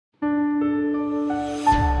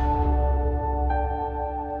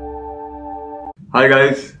Hi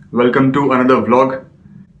guys, welcome to another vlog.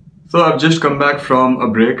 So I've just come back from a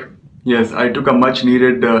break. Yes, I took a much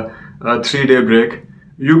needed 3-day break.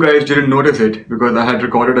 You guys didn't notice it because I had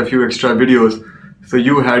recorded a few extra videos. So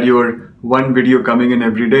you had your one video coming in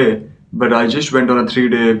every day. But I just went on a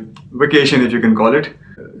 3-day vacation, if you can call it.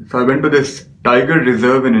 So I went to this tiger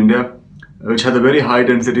reserve in India, which has a very high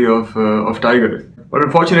density of tigers. But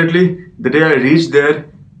unfortunately, the day I reached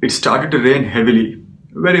there, it started to rain heavily.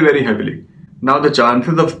 Very heavily. Now the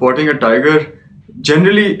chances of spotting a tiger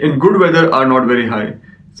generally in good weather are not very high.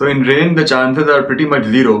 So in rain the chances are pretty much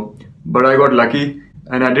zero. But I got lucky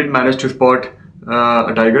and I did manage to spot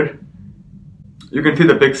a tiger. You can see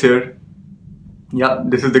the pics here. Yeah,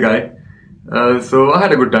 this is the guy. So I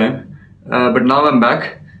had a good time. But now I'm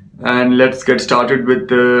back and let's get started with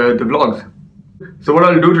the vlogs. So what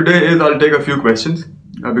I'll do today is I'll take a few questions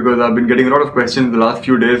because I've been getting a lot of questions the last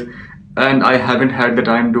few days and I haven't had the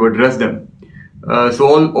time to address them.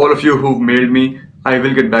 So all of you who've mailed me, I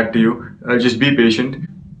will get back to you. Just be patient.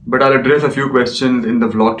 But I'll address a few questions in the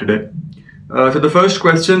vlog today. So the first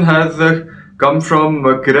question has come from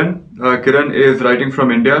Kiran. Kiran is writing from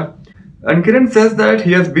India. And Kiran says that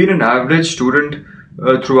he has been an average student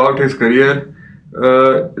throughout his career.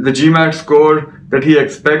 The GMAT score that he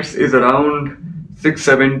expects is around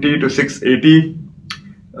 670 to 680.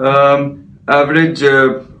 Average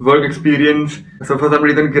work experience. So for some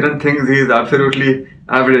reason Kiran thinks he is absolutely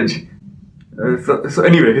average. So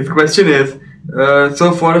anyway, his question is,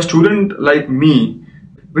 so for a student like me,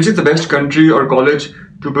 which is the best country or college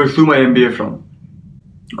to pursue my MBA from?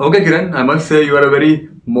 Okay Kiran, I must say you are a very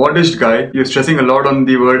modest guy. You're stressing a lot on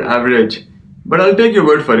the word average. But I'll take your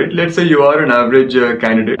word for it. Let's say you are an average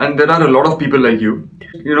candidate and there are a lot of people like you.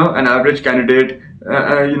 You know, an average candidate,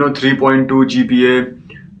 3.2 GPA,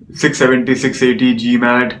 670, 680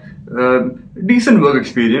 GMAT, decent work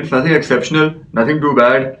experience, nothing exceptional, nothing too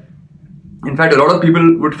bad. In fact, a lot of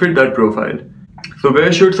people would fit that profile. So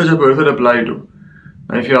where should such a person apply to?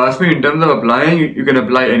 Now, if you ask me in terms of applying, you can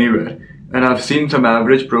apply anywhere. And I've seen some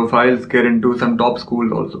average profiles get into some top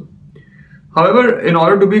schools also. However, in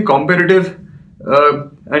order to be competitive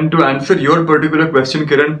and to answer your particular question,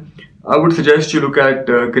 Kiran, I would suggest you look at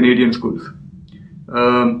Canadian schools.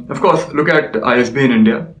 Of course, look at ISB in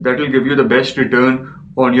India. That will give you the best return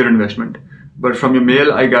on your investment. But from your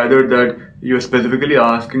mail, I gathered that you're specifically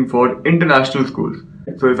asking for international schools.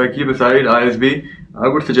 So if I keep aside ISB, I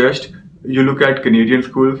would suggest you look at Canadian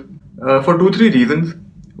schools for 2-3 reasons.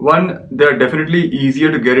 One, they're definitely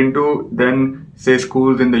easier to get into than, say,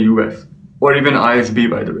 schools in the US or even ISB,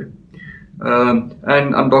 by the way.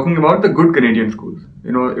 And I'm talking about the good Canadian schools,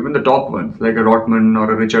 even the top ones like a Rotman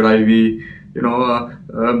or a Richard Ivey.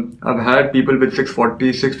 I've had people with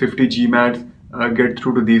 640, 650 GMATs get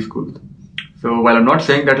through to these schools. So while I'm not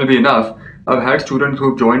saying that will be enough, I've had students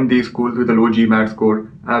who've joined these schools with a low GMAT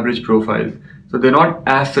score, average profiles. So they're not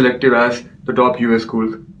as selective as the top US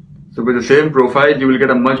schools. So with the same profile, you will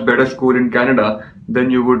get a much better school in Canada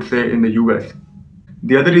than you would say in the US.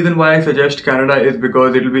 The other reason why I suggest Canada is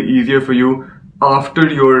because it will be easier for you after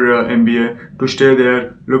your MBA to stay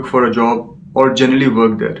there, look for a job or generally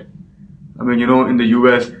work there. I mean, in the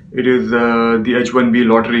US, it is the H1B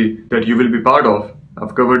lottery that you will be part of.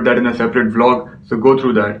 I've covered that in a separate vlog, so go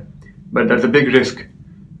through that. But that's a big risk.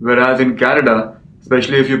 Whereas in Canada,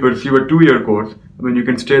 especially if you pursue a 2-year course, you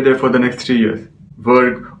can stay there for the next 3 years.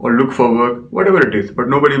 Work or look for work, whatever it is, but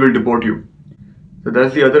nobody will deport you. So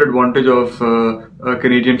that's the other advantage of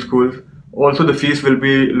Canadian schools. Also, the fees will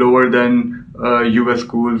be lower than US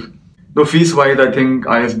schools. Though fees-wise, I think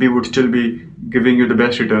ISB would still be giving you the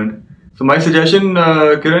best return. So my suggestion,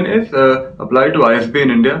 Kiran, is apply to ISB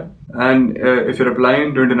in India. And if you're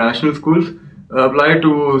applying to international schools, apply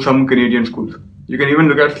to some Canadian schools. You can even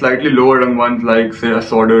look at slightly lower rung ones like, say, a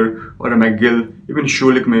Sauder or a McGill, even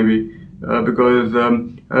Schulich maybe. Because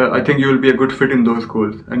I think you will be a good fit in those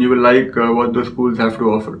schools and you will like what those schools have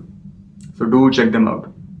to offer. So do check them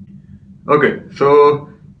out. Okay, so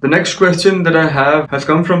the next question that I have has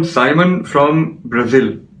come from Simon from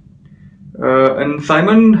Brazil. And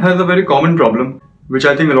Simon has a very common problem, which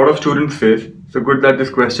I think a lot of students face. So good that this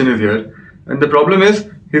question is here. And the problem is,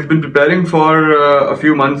 he's been preparing for a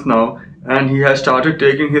few months now and he has started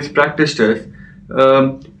taking his practice tests.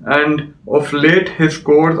 And of late his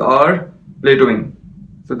scores are plateauing.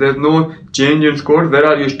 So there's no change in scores. Where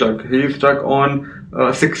are you stuck? He is stuck on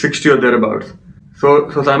 660 or thereabouts. So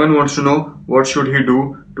Simon wants to know what should he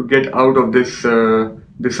do to get out of this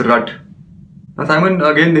rut. Now Simon,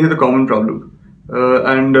 again, this is a common problem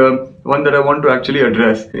and one that I want to actually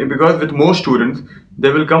address, because with most students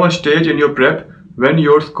there will come a stage in your prep when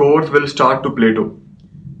your scores will start to plateau.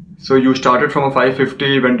 So you started from a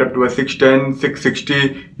 550, went up to a 610,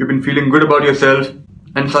 660, you've been feeling good about yourself,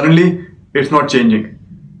 and suddenly it's not changing.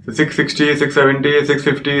 So 660, 670,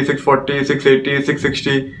 650, 640, 680,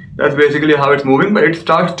 660, that's basically how it's moving, but it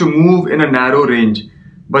starts to move in a narrow range.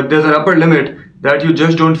 But there's an upper limit that you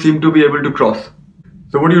just don't seem to be able to cross.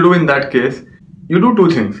 So what do you do in that case? You do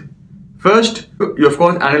two things. First, you of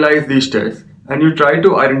course analyze these tests and you try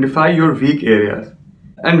to identify your weak areas.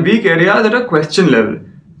 And weak areas at a question level.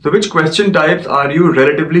 So which question types are you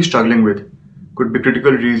relatively struggling with? Could be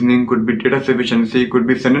critical reasoning, could be data sufficiency, could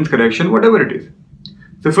be sentence correction, whatever it is.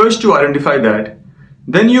 So first you identify that.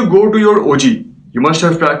 Then you go to your OG. You must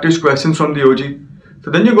have practiced questions from the OG. So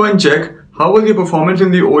then you go and check how was your performance in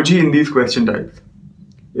the OG in these question types.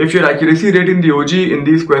 If your accuracy rate in the OG in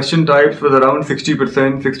these question types was around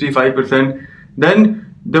 60%, 65%,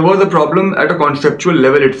 then there was a problem at a conceptual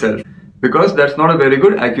level itself, because that's not a very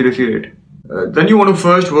good accuracy rate. Then you want to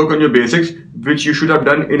first work on your basics, which you should have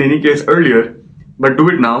done in any case earlier, but do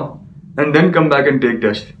it now and then come back and take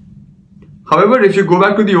tests. However, if you go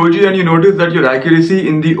back to the OG and you notice that your accuracy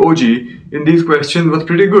in the OG in these questions was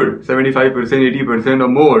pretty good, 75%, 80% or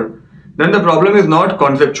more, then the problem is not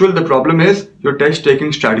conceptual, the problem is your test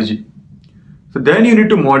taking strategy. So then you need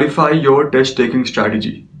to modify your test taking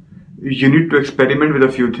strategy. You need to experiment with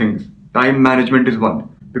a few things. Time management is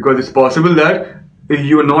one, because it's possible that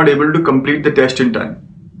you are not able to complete the test in time.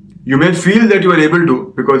 You may feel that you are able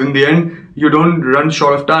to, because in the end you don't run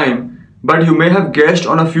short of time, but you may have guessed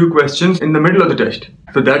on a few questions in the middle of the test.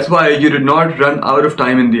 So that's why you did not run out of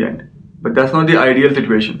time in the end. But that's not the ideal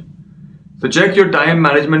situation. So check your time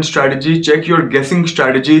management strategy, check your guessing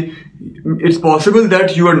strategy. It's possible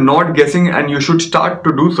that you are not guessing and you should start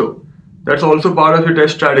to do so. That's also part of your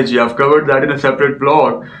test strategy. I've covered that in a separate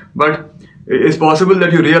blog, but it's possible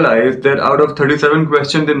that you realize that out of 37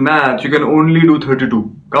 questions in math, you can only do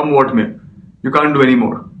 32, come what may. You can't do any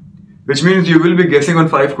more, which means you will be guessing on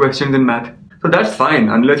 5 questions in math. So that's fine,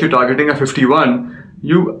 unless you're targeting a 51,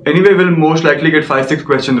 you anyway will most likely get 5-6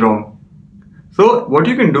 questions wrong. So what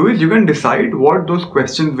you can do is you can decide what those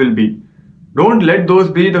questions will be. Don't let those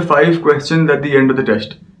be the 5 questions at the end of the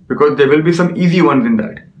test, because there will be some easy ones in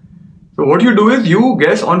that. So what you do is you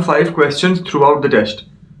guess on 5 questions throughout the test.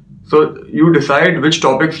 So you decide which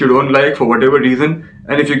topics you don't like for whatever reason,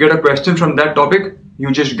 and if you get a question from that topic,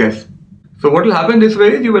 you just guess. So what will happen this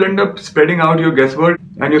way is you will end up spreading out your guesswork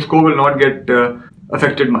and your score will not get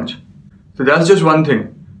affected much. So that's just one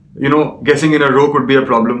thing. Guessing in a row could be a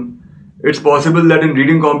problem. It's possible that in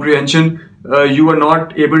reading comprehension, you are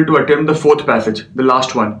not able to attempt the 4th passage, the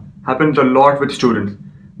last one. Happens a lot with students.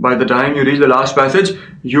 By the time you reach the last passage,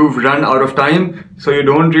 you've run out of time, so you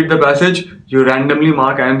don't read the passage, you randomly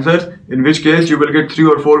mark answers, in which case you will get 3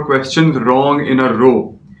 or 4 questions wrong in a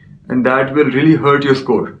row, and that will really hurt your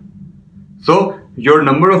score. So your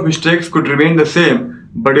number of mistakes could remain the same,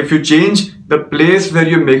 but if you change the place where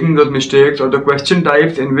you're making those mistakes or the question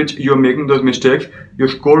types in which you're making those mistakes, your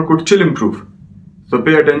score could still improve. So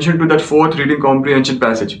pay attention to that 4th reading comprehension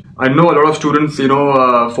passage. I know a lot of students,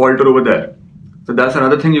 falter over there. So that's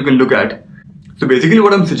another thing you can look at. So basically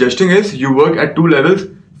what I'm suggesting is you work at 2 levels.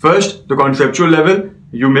 First, the conceptual level,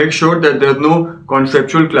 you make sure that there's no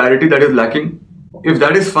conceptual clarity that is lacking. If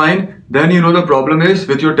that is fine, then you know the problem is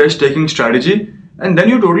with your test taking strategy, and then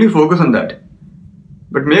you totally focus on that.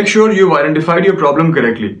 But make sure you've identified your problem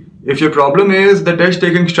correctly. If your problem is the test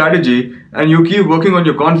taking strategy and you keep working on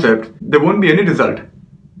your concept, there won't be any result,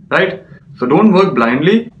 right? So don't work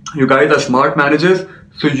blindly. You guys are smart managers.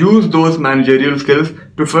 So use those managerial skills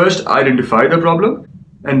to first identify the problem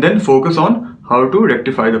and then focus on how to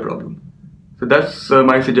rectify the problem. So that's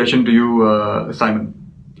my suggestion to you, Simon.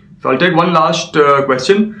 So I'll take one last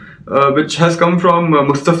question, which has come from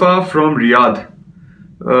Mustafa from Riyadh.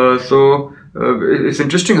 It's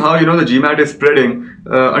interesting how the GMAT is spreading.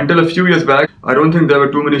 Until a few years back, I don't think there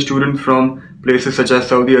were too many students from places such as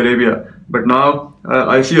Saudi Arabia. But now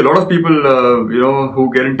I see a lot of people,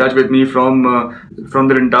 who get in touch with me from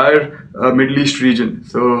the entire Middle East region.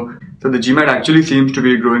 So the GMAT actually seems to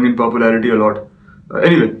be growing in popularity a lot.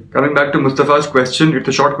 Anyway, coming back to Mustafa's question, it's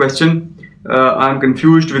a short question. I'm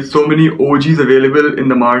confused with so many OGs available in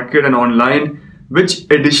the market and online. Which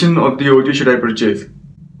edition of the OG should I purchase?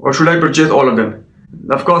 Or should I purchase all of them?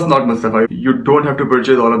 Of course not, Mustafa. You don't have to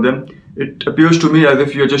purchase all of them. It appears to me as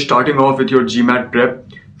if you're just starting off with your GMAT prep.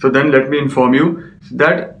 So then let me inform you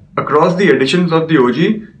that across the editions of the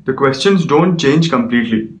OG, the questions don't change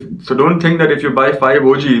completely. So don't think that if you buy 5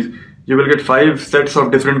 OGs, you will get 5 sets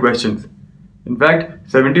of different questions. In fact,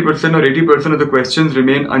 70% or 80% of the questions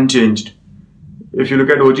remain unchanged. If you look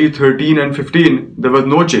at OG 13 and 15, there was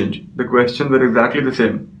no change. The questions were exactly the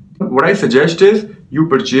same. what I suggest is you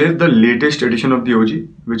purchase the latest edition of the OG,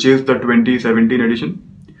 which is the 2017 edition.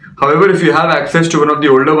 However, if you have access to one of the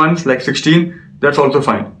older ones like 16, that's also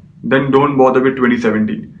fine. Then don't bother with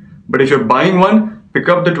 2017. But if you're buying one, pick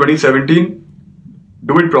up the 2017,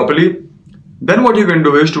 do it properly. Then what you can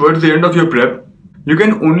do is towards the end of your prep, you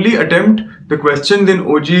can only attempt the questions in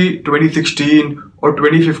OG 2016 or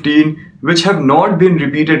 2015 which have not been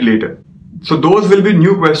repeated later. So those will be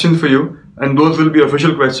new questions for you and those will be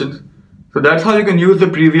official questions. So that's how you can use the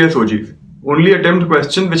previous OGs. Only attempt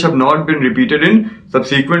questions which have not been repeated in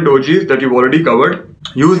subsequent OGs that you've already covered.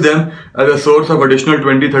 Use them as a source of additional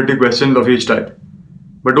 20-30 questions of each type.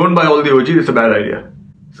 But don't buy all the OGs, it's a bad idea.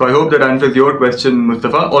 So I hope that answers your question,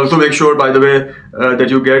 Mustafa. Also make sure, by the way, that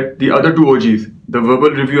you get the other two OGs, the verbal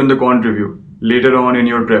review and the quant review, later on in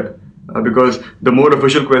your prep. Because the more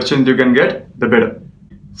official questions you can get, the better.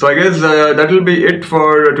 So I guess that will be it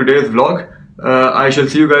for today's vlog. I shall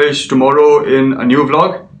see you guys tomorrow in a new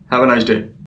vlog. Have a nice day.